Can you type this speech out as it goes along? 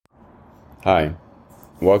Hi,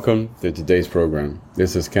 welcome to today's program.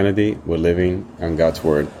 This is Kennedy. We're living on God's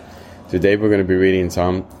Word. Today we're going to be reading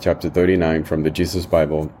Psalm chapter 39 from the Jesus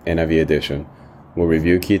Bible NIV edition. We'll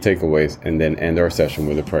review key takeaways and then end our session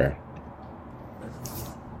with a prayer.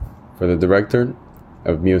 For the director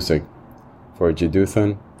of music, for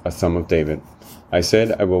Jeduthun, a son of David, I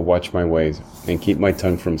said, I will watch my ways and keep my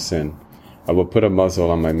tongue from sin. I will put a muzzle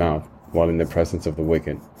on my mouth while in the presence of the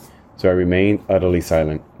wicked. So I remained utterly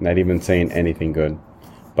silent, not even saying anything good.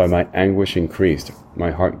 But my anguish increased, my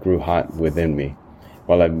heart grew hot within me.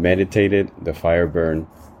 While I meditated, the fire burned,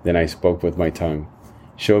 then I spoke with my tongue.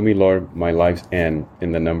 Show me, Lord, my life's end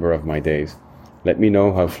in the number of my days. Let me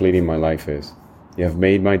know how fleeting my life is. You have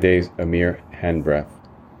made my days a mere handbreadth.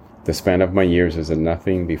 The span of my years is a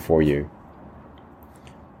nothing before you.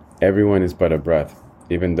 Everyone is but a breath,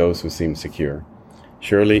 even those who seem secure.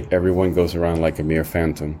 Surely everyone goes around like a mere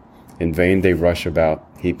phantom. In vain they rush about,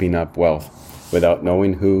 heaping up wealth, without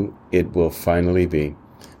knowing who it will finally be.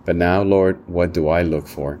 But now, Lord, what do I look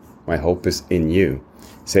for? My hope is in you.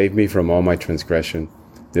 Save me from all my transgression.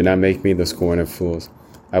 Do not make me the scorn of fools.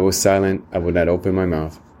 I was silent, I would not open my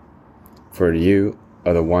mouth. For you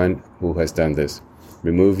are the one who has done this.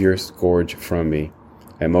 Remove your scourge from me.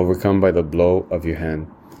 I am overcome by the blow of your hand.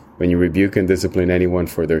 When you rebuke and discipline anyone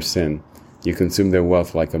for their sin, you consume their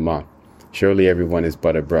wealth like a moth. Surely everyone is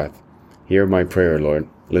but a breath. Hear my prayer, Lord.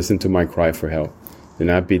 Listen to my cry for help. Do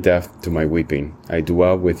not be deaf to my weeping. I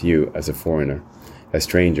dwell with you as a foreigner, a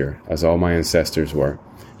stranger, as all my ancestors were.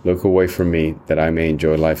 Look away from me, that I may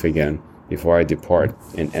enjoy life again, before I depart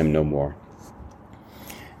and am no more.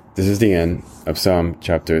 This is the end of Psalm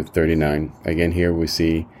chapter 39. Again, here we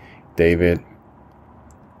see David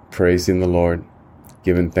praising the Lord,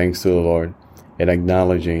 giving thanks to the Lord, and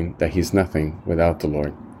acknowledging that he's nothing without the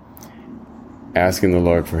Lord. Asking the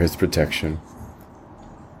Lord for his protection.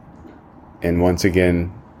 And once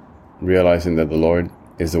again, realizing that the Lord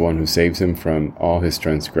is the one who saves him from all his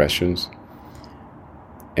transgressions,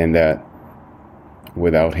 and that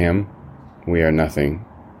without him, we are nothing,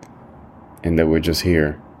 and that we're just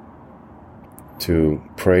here to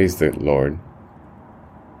praise the Lord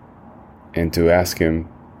and to ask him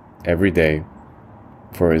every day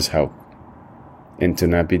for his help, and to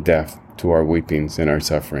not be deaf to our weepings and our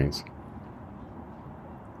sufferings.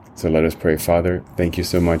 So let us pray. Father, thank you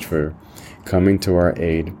so much for coming to our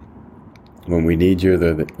aid. When we need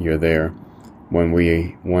you, you're there. When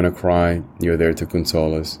we want to cry, you're there to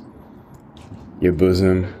console us. Your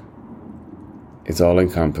bosom is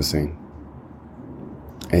all-encompassing.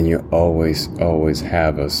 And you always, always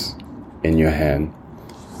have us in your hand.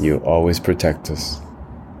 You always protect us.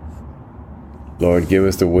 Lord, give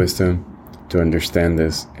us the wisdom to understand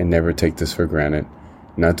this and never take this for granted.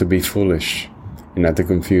 Not to be foolish and not to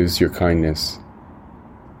confuse your kindness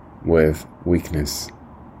with weakness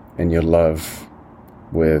and your love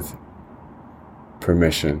with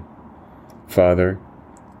permission. Father,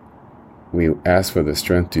 we ask for the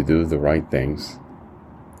strength to do the right things.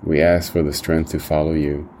 We ask for the strength to follow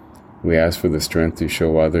you. We ask for the strength to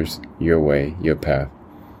show others your way, your path.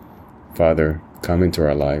 Father, come into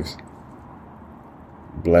our lives.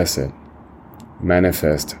 Bless it.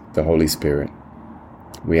 Manifest the Holy Spirit.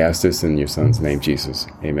 We ask this in your Son's name, Jesus.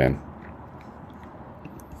 Amen.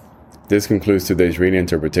 This concludes today's reading and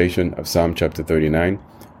interpretation of Psalm chapter 39.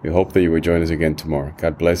 We hope that you will join us again tomorrow.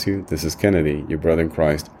 God bless you. This is Kennedy, your brother in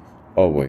Christ, always.